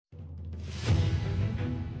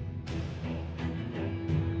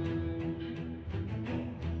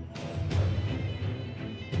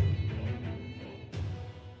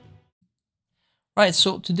Right,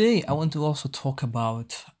 so today I want to also talk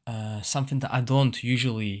about something that I don't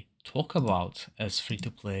usually talk about as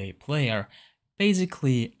free-to-play player,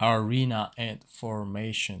 basically arena and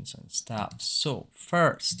formations and stuff. So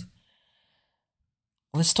first,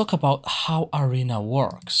 let's talk about how arena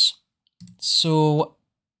works. So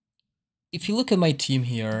if you look at my team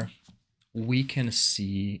here, we can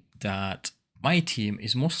see that my team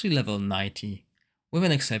is mostly level 90, with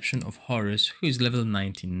an exception of Horus, who is level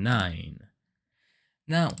 99.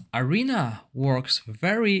 Now, Arena works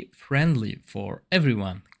very friendly for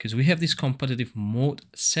everyone because we have this competitive mode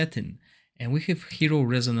setting and we have hero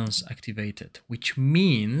resonance activated, which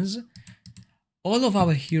means all of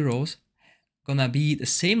our heroes gonna be the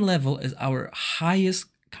same level as our highest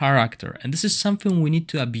character, and this is something we need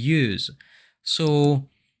to abuse. So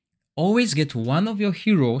always get one of your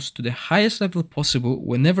heroes to the highest level possible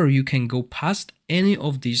whenever you can go past any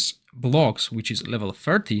of these blocks, which is level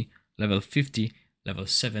 30, level 50, level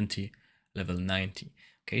 70, level 90.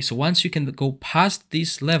 Okay, so once you can go past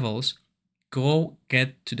these levels, go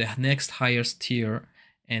get to the next highest tier,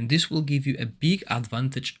 and this will give you a big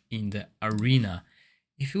advantage in the arena.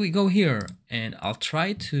 If we go here, and I'll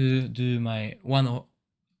try to do my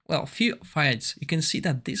few fights, you can see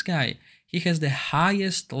that this guy, he has the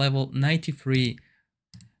highest level 93.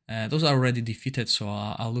 Those are already defeated, so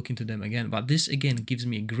I'll look into them again. But this again gives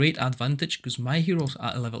me a great advantage because my heroes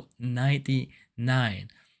are level 99.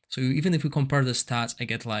 So even if we compare the stats, I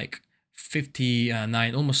get like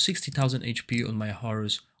 59, almost 60,000 HP on my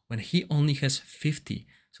Horus when he only has 50.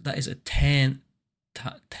 So that is a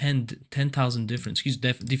 10,000 difference. His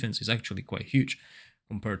defense is actually quite huge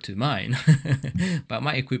compared to mine. But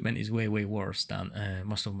my equipment is way worse than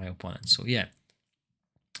most of my opponents. So yeah.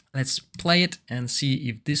 Let's play it and see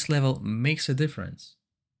if this level makes a difference.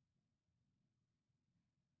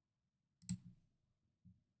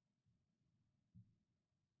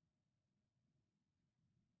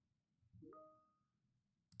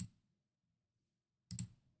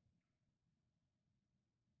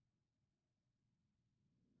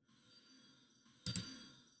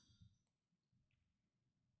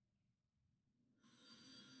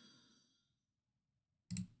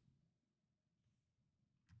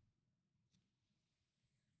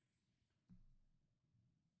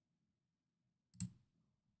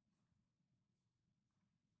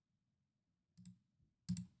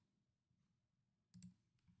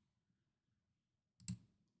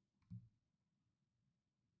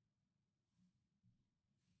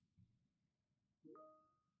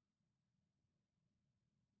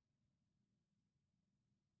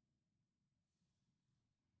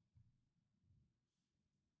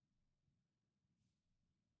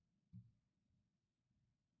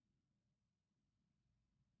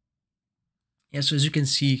 Yeah, so as you can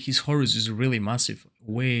see, his Horus is really massive,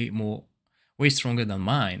 way stronger than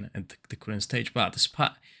mine at the current stage. But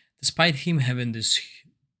despite him having this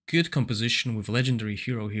good composition with legendary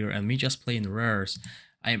hero here and me just playing rares,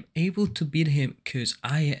 I am able to beat him because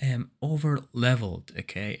I am over leveled,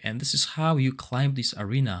 okay? And this is how you climb this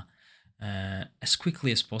arena as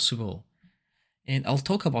quickly as possible. And I'll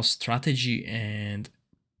talk about strategy and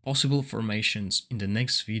possible formations in the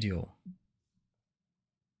next video.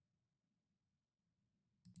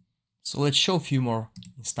 So let's show a few more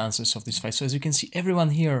instances of this fight. So as you can see, everyone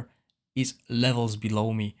here is levels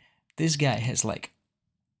below me. This guy has like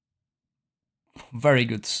very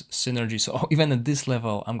good synergy. So even at this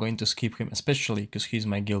level, I'm going to skip him, especially because he's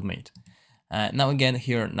my guildmate. Now again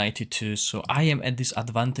here 92. So I am at this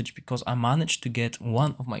advantage because I managed to get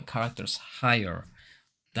one of my characters higher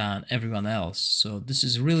than everyone else. So this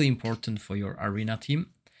is really important for your arena team.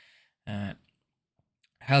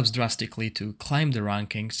 Helps drastically to climb the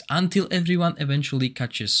rankings until everyone eventually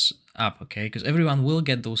catches up, okay? Because everyone will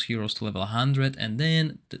get those heroes to level 100 and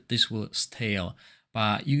then this will stale.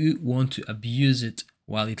 But you want to abuse it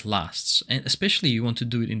while it lasts. And especially you want to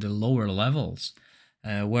do it in the lower levels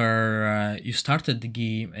where you started the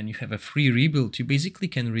game and you have a free rebuild. You basically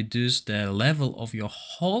can reduce the level of your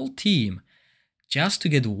whole team just to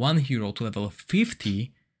get one hero to level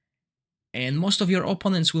 50. And most of your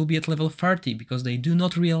opponents will be at level 30 because they do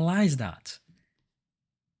not realize that.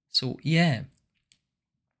 So yeah.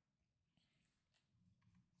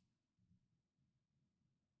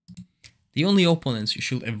 The only opponents you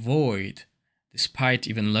should avoid, despite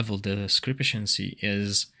even level discrepancy,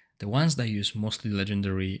 is the ones that use mostly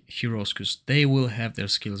legendary heroes because they will have their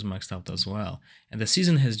skills maxed out as well. And the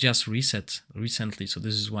season has just reset recently, so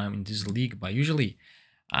this is why I'm in this league. But usually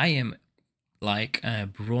I am like a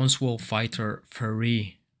bronze wall fighter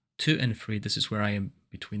 3, 2 and 3. This is where I am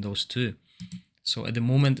between those two. So at the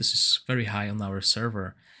moment this is very high on our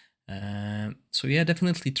server. So yeah,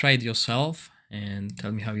 definitely try it yourself and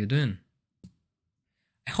tell me how you're doing.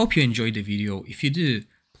 I hope you enjoyed the video. If you do,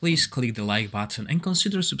 please click the like button and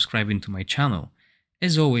consider subscribing to my channel.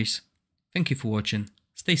 As always, thank you for watching,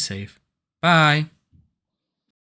 stay safe, bye!